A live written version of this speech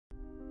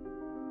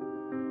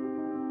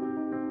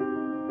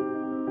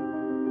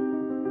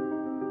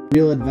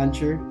Real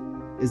adventure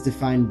is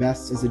defined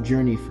best as a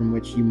journey from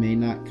which you may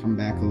not come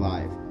back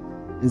alive,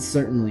 and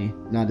certainly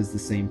not as the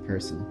same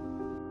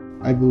person.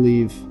 I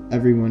believe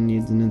everyone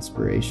needs an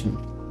inspiration.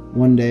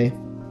 One day,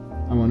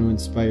 I want to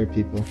inspire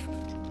people,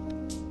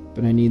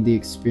 but I need the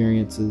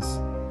experiences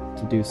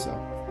to do so.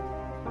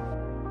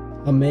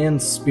 A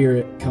man's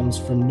spirit comes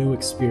from new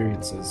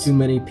experiences. Too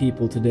many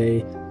people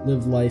today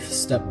live life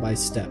step by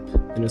step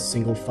in a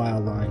single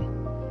file line.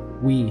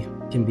 We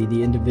can be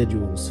the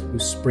individuals who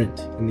sprint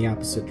in the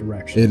opposite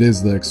direction. It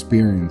is the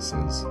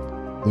experiences,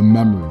 the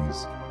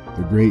memories,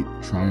 the great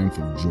triumph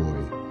of joy,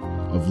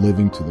 of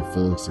living to the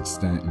fullest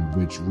extent in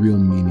which real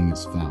meaning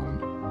is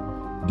found.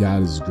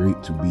 God is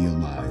great to be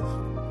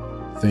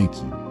alive. Thank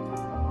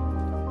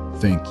you.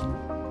 Thank you.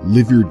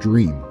 Live your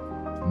dream.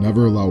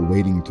 Never allow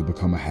waiting to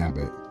become a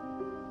habit.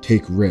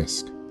 Take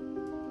risk.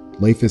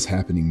 Life is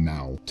happening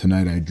now.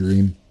 Tonight I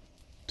dream,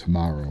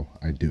 tomorrow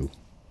I do.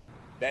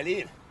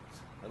 Berlin.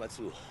 Hör mal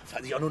zu,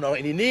 falls ich auch nur noch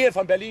in die Nähe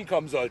von Berlin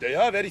kommen sollte,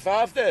 ja, werde ich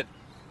verhaftet.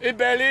 In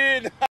Berlin!